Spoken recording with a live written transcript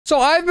So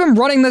I've been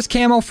running this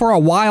camo for a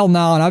while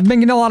now, and I've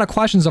been getting a lot of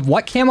questions of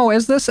what camo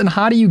is this and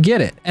how do you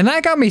get it? And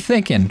that got me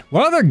thinking,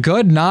 what other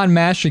good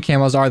non-mastery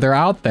camos are there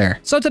out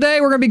there? So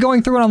today we're going to be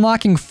going through and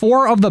unlocking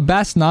 4 of the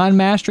best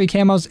non-mastery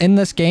camos in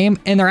this game,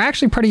 and they're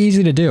actually pretty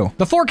easy to do.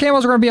 The 4 camos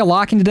we're going to be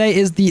unlocking today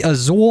is the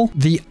Azul,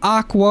 the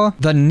Aqua,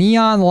 the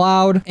Neon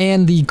Loud,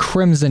 and the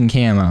Crimson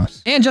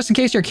camos. And just in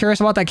case you're curious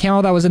about that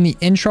camo that was in the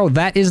intro,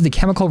 that is the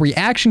chemical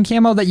reaction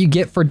camo that you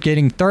get for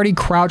getting 30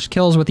 crouch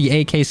kills with the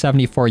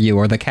AK-74U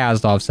or the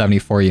Kazdov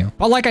 74U.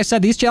 But like I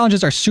said, these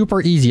challenges are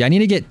super easy. I need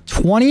to get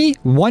 20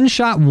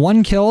 one-shot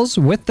 1 kills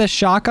with this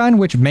shotgun,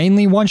 which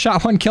mainly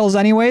one-shot 1 kills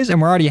anyways, and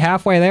we're already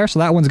halfway there, so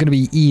that one's going to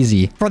be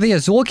easy. For the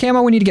Azul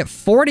camo, we need to get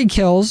 40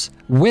 kills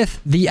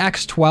with the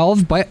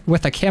X12, but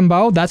with a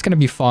Kimbo, that's going to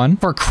be fun.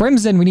 For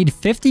Crimson, we need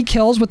 50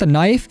 kills with a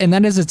knife, and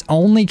that is its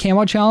only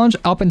camo challenge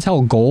up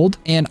until gold.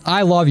 And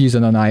I love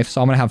using the knife,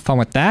 so I'm going to have fun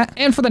with that.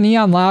 And for the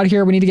Neon Loud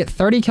here, we need to get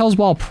 30 kills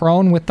while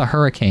prone with the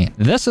Hurricane.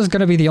 This is going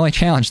to be the only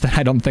challenge that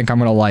I don't think I'm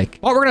going to like.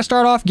 But we're going to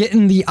start off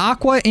getting the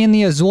Aqua and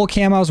the Azul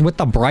camos with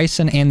the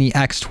Bryson and the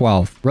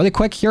X12. Really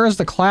quick, here is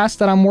the class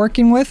that I'm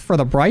working with for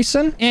the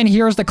Bryson, and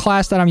here's the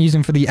class that I'm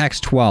using for the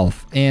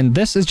X12. And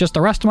this is just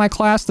the rest of my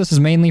class. This is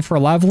mainly for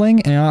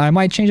leveling. And I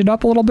might change it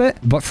up a little bit,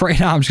 but for right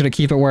now, I'm just going to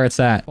keep it where it's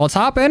at. Let's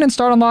hop in and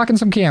start unlocking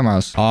some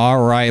camos.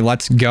 All right,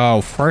 let's go.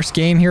 First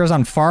game here is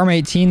on Farm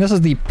 18. This is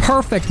the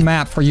perfect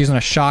map for using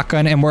a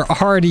shotgun, and we're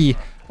already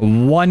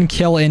 1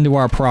 kill into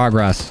our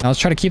progress. Now let's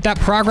try to keep that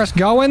progress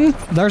going.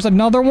 There's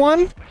another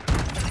one.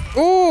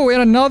 Ooh,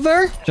 and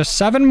another. Just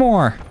 7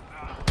 more.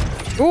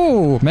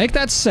 Ooh, make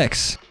that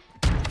 6.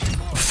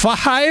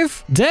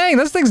 5? Dang,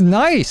 this thing's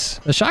nice.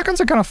 The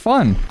shotguns are kind of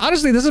fun.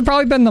 Honestly, this has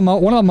probably been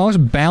one of the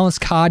most balanced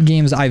COD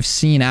games I've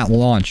seen at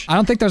launch. I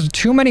don't think there's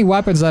too many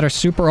weapons that are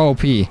super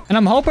OP. And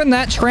I'm hoping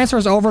that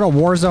transfers over to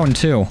Warzone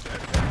too.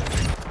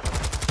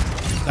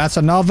 That's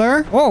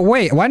another. Oh,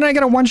 wait. Why didn't I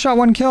get a one-shot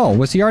 1 kill?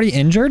 Was he already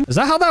injured? Is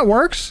that how that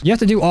works? You have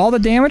to do all the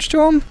damage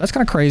to him? That's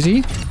kind of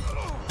crazy.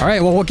 All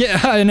right, well, we'll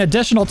get an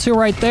additional 2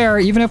 right there,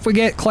 even if we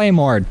get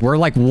Claymored. We're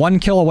like 1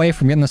 kill away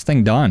from getting this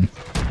thing done.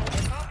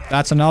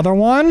 That's another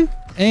one.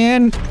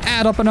 And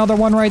add up another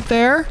one right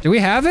there. Do we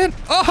have it?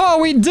 Oh,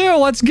 we do.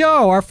 Let's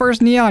go. Our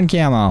first neon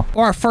camo.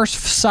 Or our first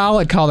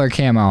solid color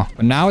camo.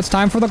 But now it's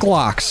time for the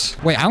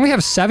Glocks. Wait, I only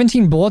have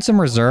 17 bullets in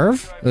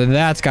reserve?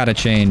 That's got to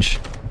change.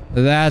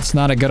 That's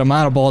not a good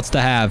amount of bullets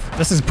to have.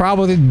 This is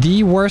probably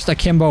the worst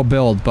akimbo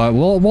build, but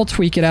we'll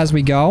tweak it as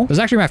we go. This is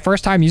actually my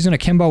first time using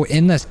akimbo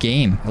in this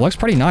game. It looks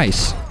pretty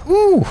nice.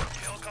 Ooh.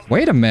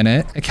 Wait a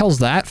minute. It kills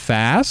that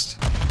fast?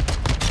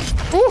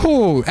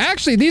 Ooh.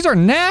 Actually, these are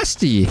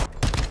nasty.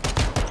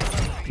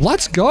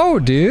 Let's go,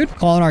 dude.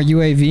 Calling our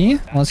UAV.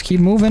 Let's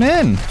keep moving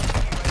in.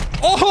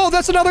 Oh,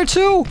 that's another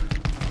 2.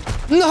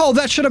 No,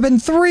 that should have been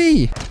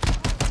 3.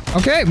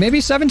 Okay,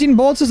 maybe 17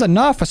 bullets is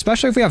enough,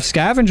 especially if we have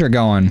scavenger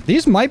going.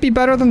 These might be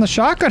better than the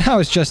shotgun I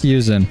was just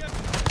using.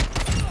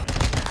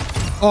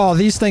 Oh,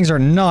 these things are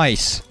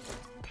nice.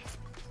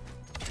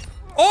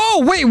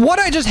 Oh, wait, what?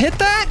 I just hit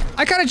that?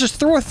 I kind of just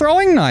threw a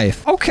throwing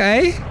knife.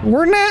 Okay,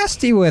 we're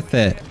nasty with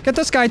it. Get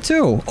this guy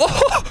too.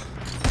 Oh,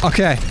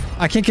 okay.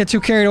 I can't get too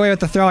carried away with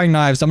the throwing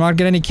knives. I'm not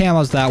getting any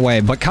camos that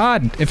way. But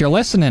COD, if you're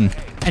listening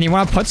and you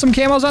want to put some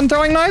camos on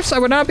throwing knives, I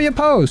would not be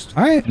opposed.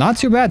 All right, not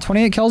too bad.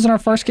 28 kills in our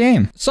first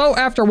game. So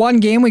after 1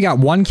 game, we got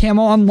 1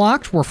 camo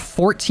unlocked. We're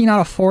 14 out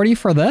of 40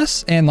 for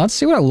this. And let's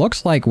see what it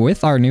looks like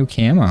with our new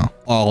camo.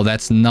 Oh,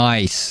 that's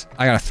nice.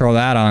 I got to throw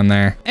that on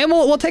there. And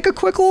we'll take a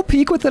quick little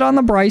peek with it on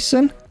the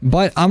Bryson.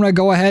 But I'm going to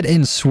go ahead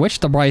and switch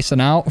the Bryson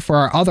out for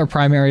our other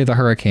primary, the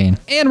Hurricane.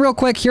 And real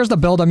quick, here's the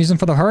build I'm using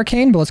for the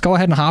Hurricane. But let's go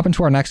ahead and hop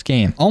into our next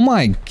game. Oh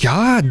my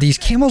God, these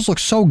camos look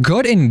so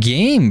good in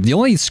game. The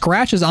only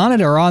scratches on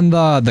it are on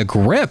the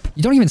grip.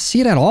 You don't even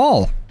see it at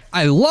all.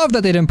 I love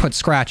that they didn't put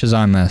scratches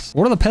on this.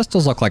 What do the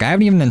pistols look like? I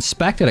haven't even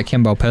inspected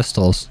akimbo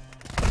pistols.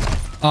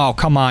 Oh,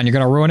 come on. You're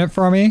going to ruin it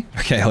for me?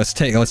 Okay, let's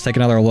take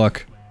another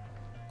look.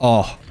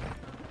 Oh,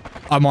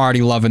 I'm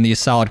already loving these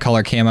solid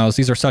color camos.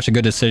 These are such a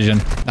good decision.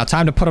 Now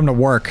time to put them to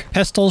work.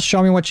 Pistols,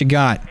 show me what you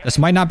got. This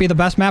might not be the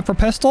best map for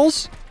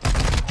pistols,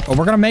 but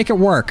we're going to make it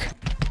work.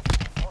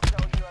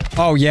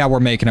 Oh yeah,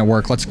 we're making it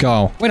work. Let's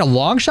go. Wait, a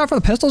long shot for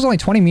the pistol is only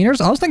 20 meters?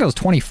 I was thinking it was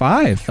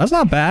 25. That's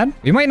not bad.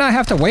 We might not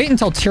have to wait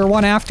until tier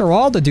 1 after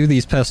all to do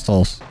these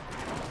pistols.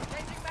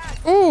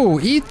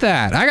 Ooh, eat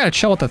that. I gotta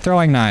chill with the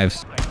throwing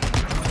knives.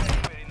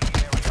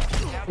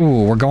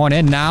 Ooh, we're going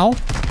in now.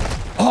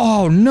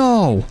 Oh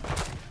no.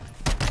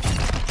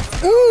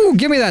 Ooh,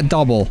 give me that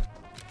double.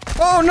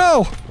 Oh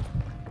no.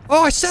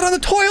 Oh, I sat on the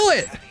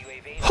toilet.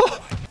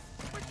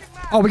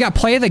 Oh, we got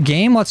play of the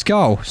game. Let's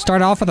go.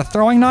 Start off with a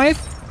throwing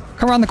knife.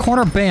 Come around the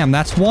corner. Bam.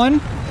 That's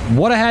 1.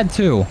 Would have had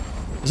 2.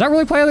 Is that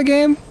really play of the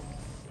game?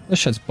 This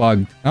shit's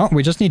bugged. Oh,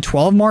 we just need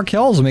 12 more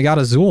kills and we got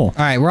Azul. All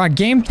right, we're on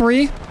game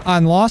 3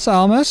 on Los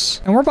Alamos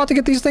and we're about to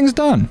get these things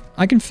done.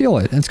 I can feel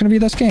it. It's going to be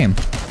this game.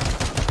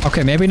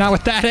 Okay, maybe not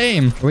with that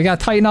aim. We got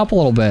to tighten up a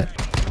little bit.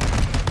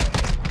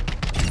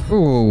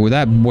 Ooh,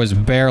 that was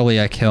barely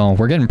a kill.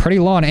 We're getting pretty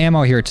low on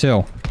ammo here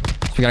too.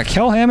 So We gotta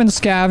kill him and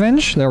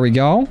scavenge. There we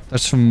go.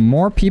 There's some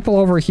more people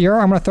over here.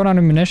 I'm gonna throw down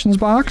a munitions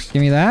box.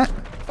 Give me that.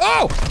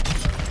 Oh!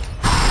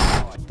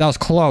 That was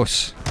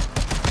close.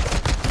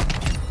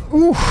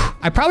 Ooh.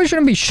 I probably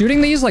shouldn't be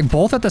shooting these like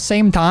both at the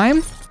same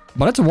time,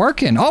 but it's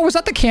working. Oh, was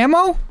that the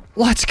camo?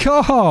 Let's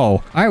go.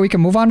 All right, we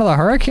can move on to the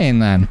hurricane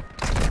then.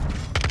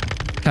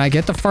 Can I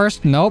get the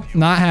first? Nope,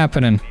 not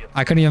happening.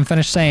 I couldn't even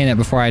finish saying it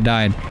before I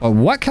died. But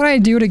what can I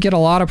do to get a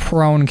lot of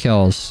prone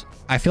kills?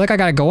 I feel like I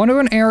gotta go into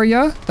an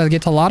area that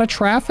gets a lot of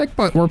traffic,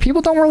 but where people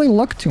don't really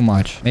look too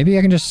much. Maybe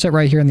I can just sit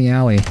right here in the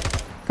alley.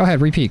 Go ahead,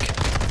 re-peek.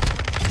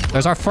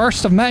 There's our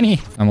first of many.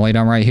 I'm gonna lay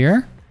down right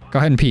here. Go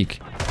ahead and peek.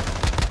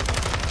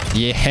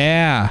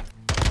 Yeah.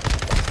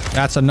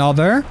 That's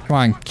another. Come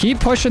on, keep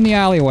pushing the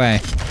alleyway.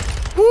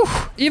 Whew.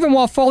 Even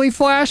while fully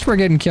flashed, we're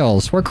getting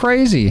kills. We're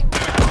crazy.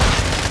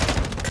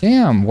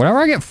 Damn, whenever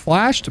I get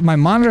flashed, my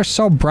monitor's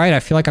so bright, I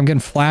feel like I'm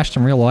getting flashed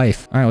in real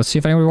life. All right, let's see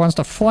if anybody wants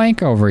to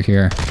flank over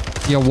here.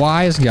 Be a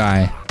wise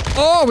guy.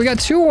 Oh, we got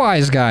 2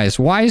 wise guys.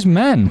 Wise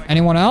men.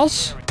 Anyone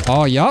else?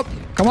 Oh, yup.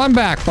 Come on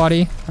back,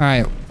 buddy. All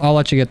right, I'll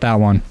let you get that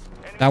one.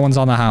 That one's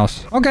on the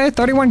house. Okay,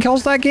 31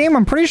 kills that game.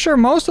 I'm pretty sure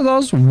most of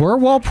those were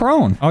well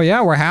prone. Oh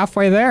yeah, we're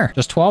halfway there.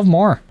 Just 12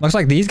 more. Looks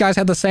like these guys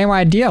had the same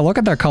idea. Look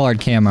at their colored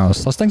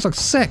camos. Those things look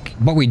sick.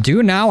 But we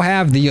do now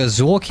have the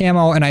Azul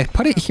camo, and I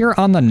put it here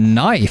on the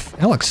knife.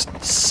 It looks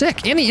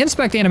sick. And the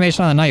inspect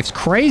animation on the knife's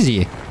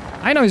crazy.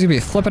 I know he's gonna be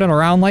flipping it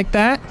around like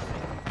that.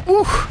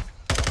 Ooh.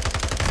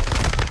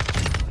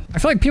 I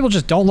feel like people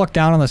just don't look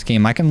down on this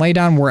game. I can lay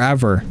down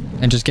wherever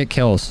and just get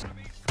kills.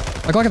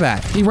 Like, look at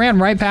that. He ran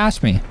right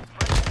past me.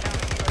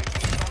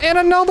 And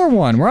another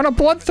one. We're on a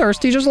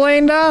bloodthirsty just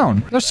laying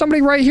down. There's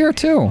somebody right here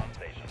too.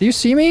 Do you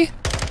see me?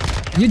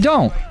 You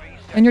don't.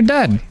 And you're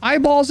dead.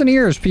 Eyeballs and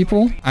ears,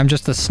 people. I'm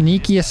just the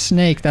sneakiest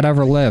snake that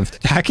ever lived.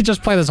 I could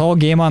just play this whole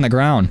game on the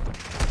ground.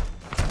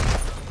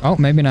 Oh,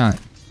 maybe not.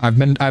 I've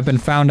been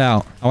found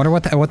out. I wonder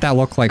what that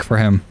looked like for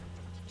him.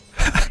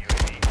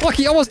 Look,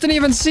 he almost didn't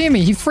even see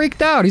me. He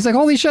freaked out. He's like,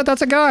 holy shit,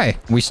 that's a guy.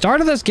 We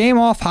started this game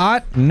off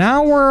hot.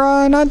 Now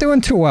we're not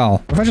doing too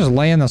well. If I just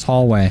lay in this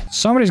hallway.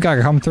 Somebody's got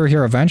to come through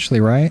here eventually,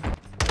 right?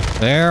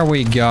 There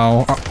we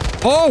go.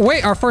 Oh,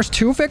 wait, our first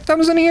 2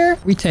 victims in here?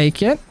 We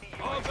take it.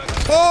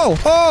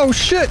 Oh,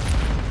 shit.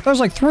 There's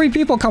like 3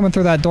 people coming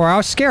through that door. I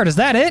was scared. Is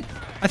that it?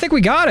 I think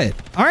we got it.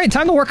 All right,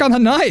 time to work on the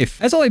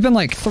knife. It's only been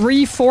like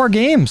 3-4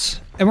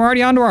 games. And we're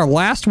already on to our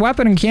last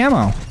weapon in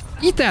camo.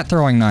 Eat that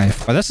throwing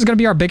knife. Oh, this is going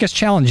to be our biggest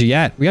challenge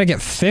yet. We got to get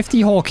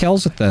 50 whole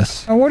kills with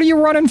this. Oh, what are you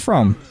running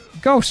from?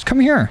 Ghost, come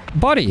here.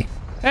 Buddy.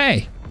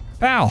 Hey.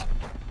 Pal.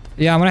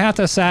 Yeah, I'm going to have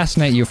to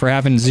assassinate you for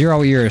having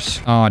 0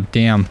 ears. Oh,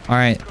 damn. All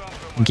right.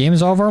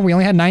 Game's over. We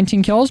only had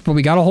 19 kills, but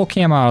we got a whole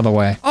camo out of the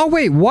way. Oh,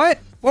 wait, what?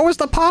 What was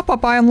the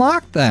pop-up I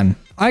unlocked then?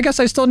 I guess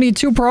I still need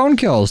 2 prone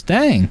kills.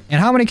 Dang.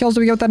 And how many kills did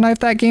we get with that knife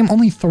that game?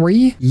 Only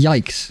 3?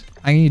 Yikes.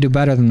 I need to do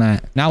better than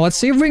that. Now, let's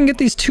see if we can get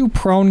these 2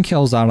 prone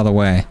kills out of the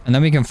way. And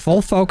then we can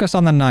full focus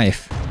on the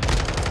knife.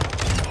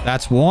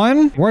 That's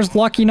 1. Where's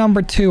lucky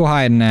number 2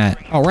 hiding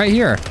at? Oh, right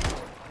here.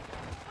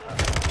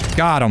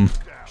 Got him.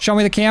 Show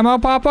me the camo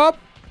pop up.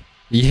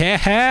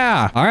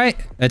 Yeah. All right.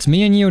 It's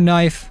me and you,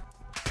 knife.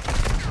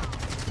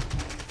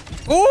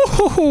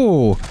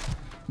 Ooh.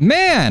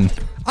 Man.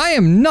 I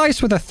am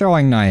nice with a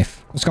throwing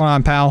knife. What's going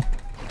on, pal?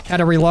 Had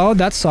to reload.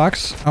 That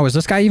sucks. Oh, is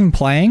this guy even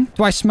playing?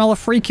 Do I smell a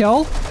free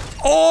kill?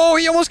 Oh,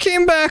 he almost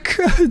came back.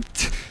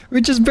 We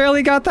just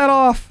barely got that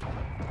off.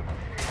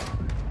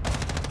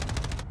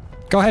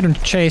 Go ahead and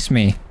chase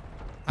me.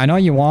 I know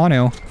you want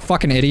to.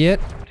 Fucking idiot.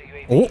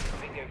 Oh.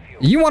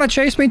 You want to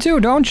chase me too,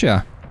 don't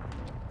you?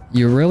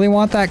 You really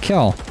want that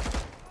kill.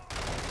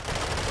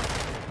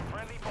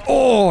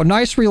 Oh,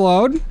 nice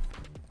reload.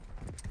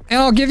 And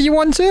I'll give you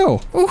one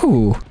too.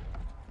 Ooh.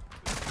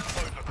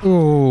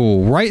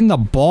 Ooh, right in the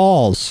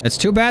balls. It's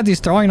too bad these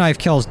throwing knife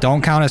kills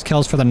don't count as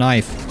kills for the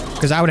knife.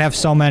 Because I would have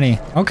so many.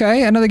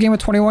 Okay, another game with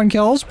 21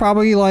 kills.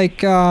 Probably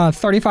like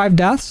 35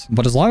 deaths.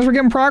 But as long as we're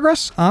getting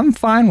progress, I'm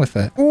fine with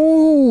it.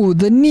 Ooh,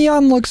 the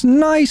neon looks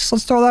nice.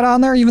 Let's throw that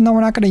on there even though we're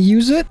not going to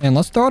use it. And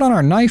let's throw it on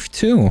our knife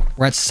too.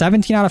 We're at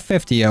 17 out of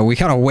 50. We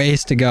got a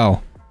ways to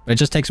go. But it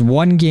just takes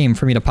 1 game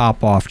for me to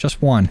pop off.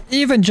 Just 1.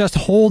 Even just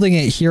holding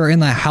it here in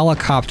the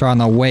helicopter on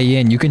the way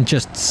in, you can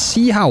just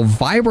see how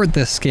vibrant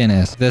this skin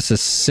is. This is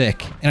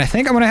sick. And I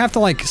think I'm going to have to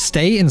like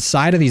stay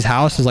inside of these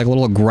houses like a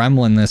little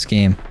gremlin this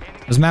game.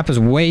 This map is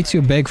way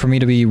too big for me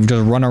to be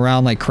just run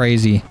around like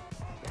crazy.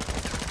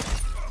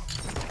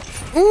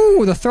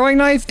 Ooh, the throwing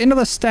knife into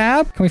the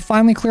stab. Can we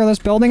finally clear this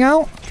building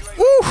out?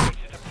 Ooh,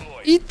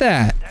 eat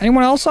that.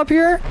 Anyone else up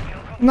here?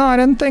 No, I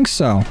didn't think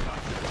so.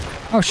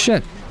 Oh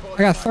shit, I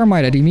got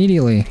thermited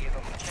immediately.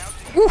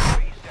 Ooh,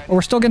 well,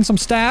 we're still getting some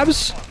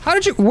stabs. How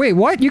did you, wait,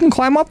 what? You can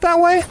climb up that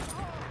way?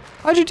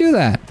 How'd you do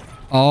that?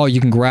 Oh,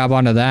 you can grab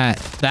onto that.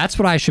 That's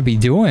what I should be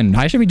doing.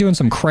 I should be doing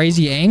some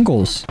crazy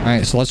angles. All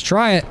right, so let's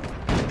try it.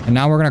 And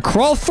now we're going to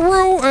crawl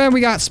through, and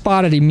we got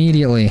spotted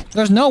immediately.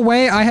 There's no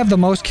way I have the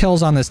most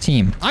kills on this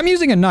team. I'm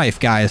using a knife,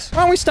 guys.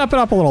 Why don't we step it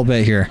up a little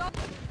bit here?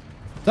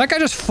 Did that guy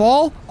just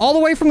fall all the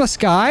way from the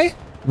sky?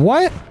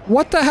 What?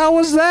 What the hell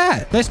was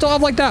that? They still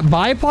have like that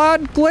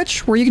bipod glitch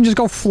where you can just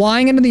go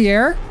flying into the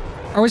air?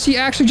 Or was he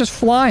actually just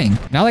flying?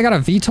 Now they got a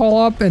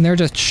VTOL up and they're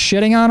just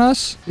shitting on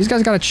us. These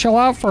guys got to chill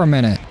out for a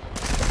minute.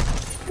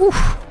 Whew.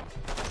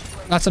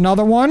 That's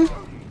another one.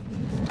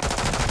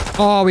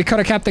 Oh, we could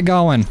have kept it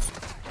going.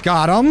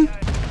 Got him.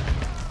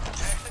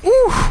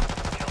 Ooh.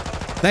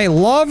 They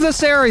love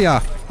this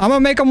area. I'm gonna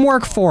make them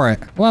work for it.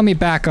 Let me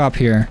back up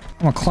here.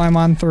 I'm gonna climb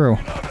on through.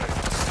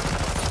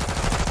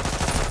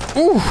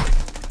 Ooh.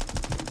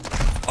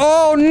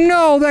 Oh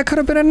no, that could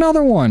have been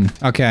another one.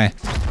 Okay.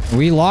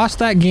 We lost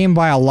that game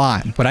by a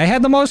lot, but I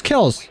had the most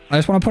kills. I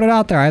just want to put it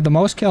out there. I had the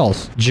most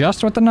kills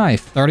just with the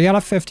knife. 30 out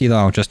of 50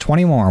 though, just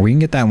 20 more. We can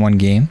get that one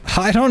game.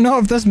 I don't know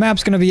if this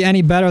map's going to be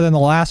any better than the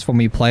last one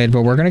we played,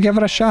 but we're going to give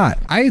it a shot.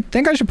 I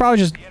think I should probably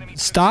just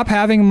stop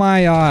having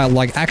my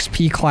like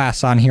XP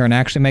class on here and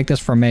actually make this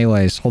for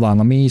melees. Hold on,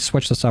 let me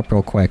switch this up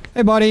real quick.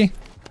 Hey buddy,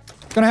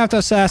 gonna have to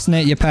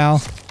assassinate you, pal.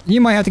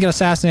 You might have to get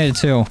assassinated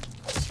too.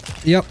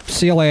 Yep,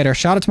 see you later.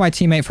 Shout out to my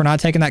teammate for not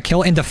taking that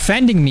kill and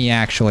defending me,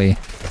 actually.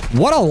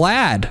 What a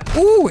lad.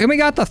 Ooh, and we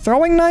got the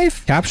throwing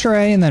knife. Capture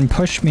A and then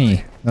push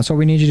me. That's what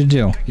we need you to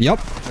do.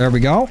 Yep, there we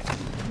go.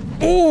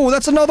 Ooh,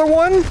 that's another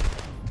one.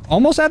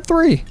 Almost at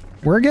 3.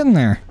 We're getting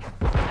there.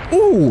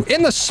 Ooh,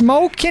 in the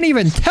smoke. Can't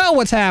even tell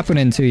what's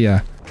happening to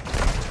you.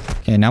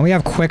 Okay, now we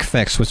have quick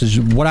fix, which is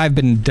what I've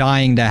been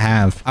dying to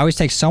have. I always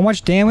take so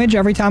much damage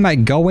every time I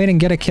go in and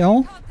get a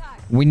kill.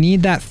 We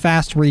need that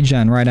fast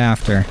regen right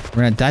after.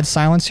 We're in a dead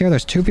silence here.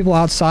 There's 2 people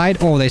outside.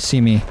 Oh, they see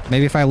me.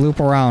 Maybe if I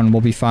loop around,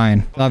 we'll be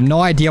fine. I have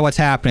no idea what's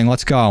happening.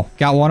 Let's go.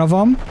 Got one of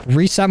them.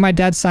 Reset my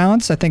dead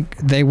silence. I think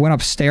they went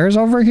upstairs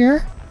over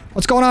here.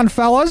 What's going on,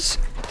 fellas?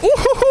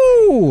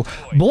 Ooh,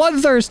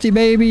 bloodthirsty,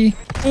 baby.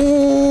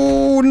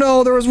 Ooh,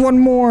 no, there was one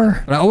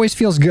more. But it always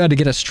feels good to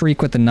get a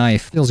streak with the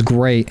knife. Feels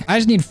great. I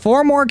just need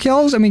 4 more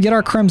kills and we get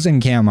our crimson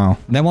camo.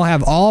 Then we'll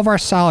have all of our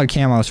solid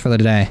camos for the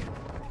day.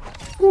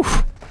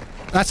 Oof.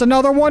 That's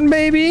another one,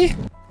 baby.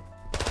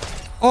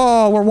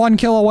 Oh, we're 1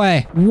 kill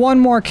away. 1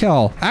 more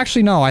kill.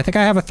 Actually, no. I think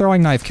I have a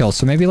throwing knife kill,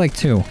 so maybe like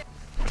 2.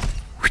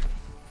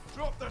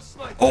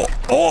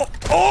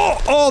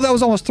 Oh, that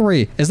was almost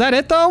 3. Is that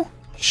it, though?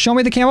 Show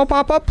me the camo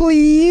pop up,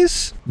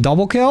 please.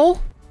 Double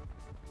kill.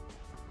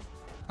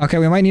 Okay,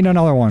 we might need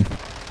another one.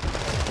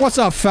 What's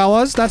up,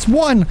 fellas? That's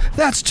 1.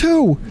 That's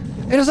 2.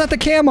 And is that the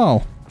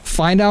camo?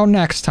 Find out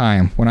next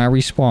time when I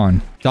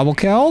respawn. Double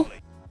kill.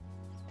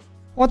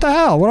 What the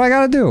hell? What do I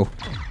gotta do?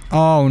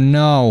 Oh,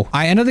 no.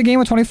 I ended the game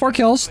with 24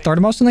 kills.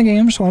 Third most in the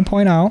game, just want to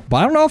point out. But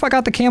I don't know if I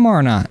got the camo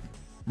or not.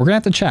 We're gonna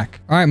have to check.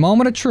 All right,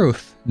 moment of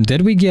truth.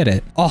 Did we get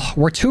it? Oh,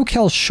 we're 2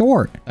 kills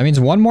short. That means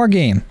 1 more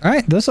game. All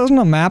right, this isn't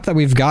a map that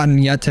we've gotten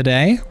yet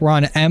today. We're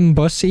on M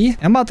Bussy.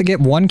 I'm about to get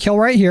 1 kill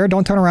right here.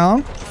 Don't turn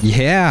around.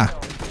 Yeah.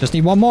 Just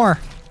need 1 more.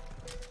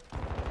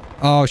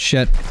 Oh,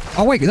 shit.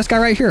 Oh, wait. This guy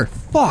right here.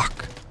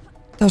 Fuck.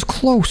 That was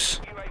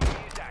close.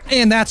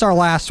 And that's our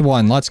last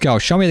one. Let's go.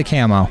 Show me the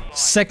camo.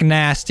 Sick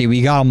nasty.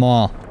 We got them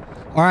all.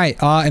 All right.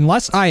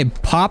 Unless I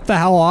pop the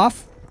hell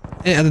off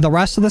the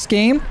rest of this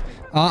game,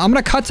 I'm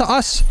going to cut to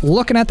us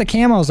looking at the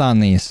camos on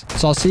these.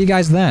 So I'll see you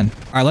guys then.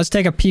 All right. Let's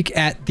take a peek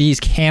at these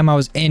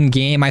camos in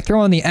game. I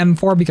throw in the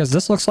M4 because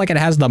this looks like it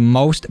has the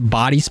most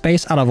body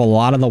space out of a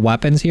lot of the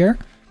weapons here.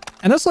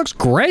 And this looks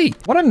great.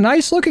 What a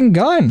nice looking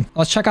gun.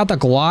 Let's check out the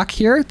Glock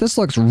here. This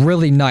looks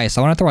really nice.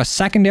 I want to throw a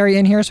secondary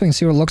in here so we can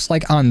see what it looks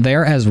like on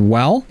there as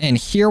well. And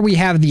here we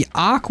have the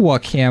Aqua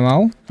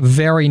camo.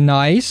 Very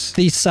nice.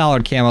 These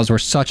solid camos were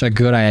such a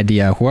good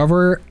idea.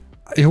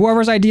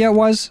 Whoever's idea it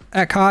was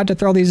at COD to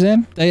throw these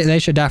in, they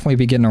should definitely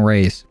be getting a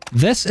raise.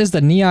 This is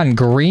the neon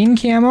green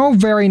camo.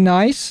 Very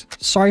nice.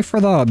 Sorry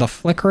for the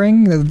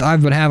flickering.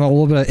 I've been having a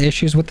little bit of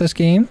issues with this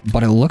game,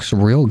 but it looks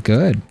real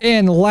good.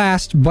 And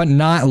last but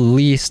not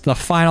least, the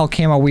final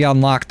camo we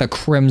unlocked, the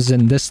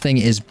crimson. This thing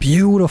is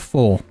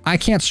beautiful. I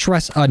can't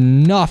stress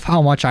enough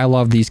how much I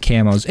love these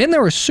camos. And they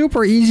were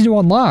super easy to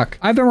unlock.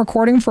 I've been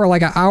recording for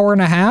like an hour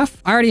and a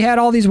half. I already had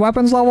all these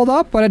weapons leveled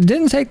up, but it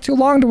didn't take too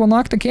long to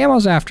unlock the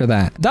camos after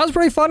that. That was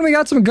pretty fun. We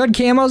got some good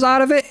camos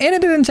out of it, and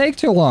it didn't take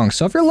too long.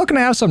 So if you're looking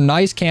to have some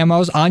nice camos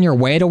on your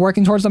way to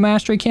working towards the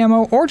mastery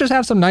camo, or just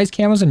have some nice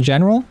camos in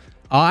general,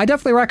 I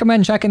definitely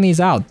recommend checking these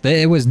out.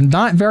 It was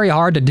not very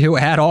hard to do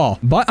at all.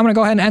 But I'm going to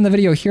go ahead and end the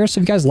video here. So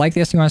if you guys like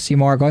this and you want to see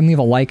more, go ahead and leave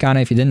a like on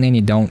it. If you didn't and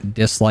you don't,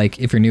 dislike.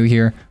 If you're new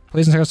here,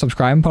 please consider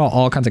subscribing and put out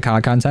all kinds of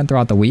COD content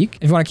throughout the week.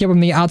 If you want to keep up with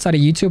me outside of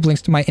YouTube,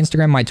 links to my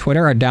Instagram and my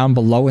Twitter are down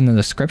below in the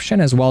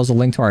description, as well as a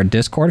link to our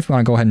Discord if you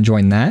want to go ahead and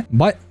join that.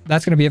 But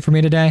that's going to be it for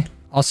me today.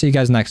 I'll see you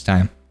guys next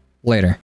time. Later.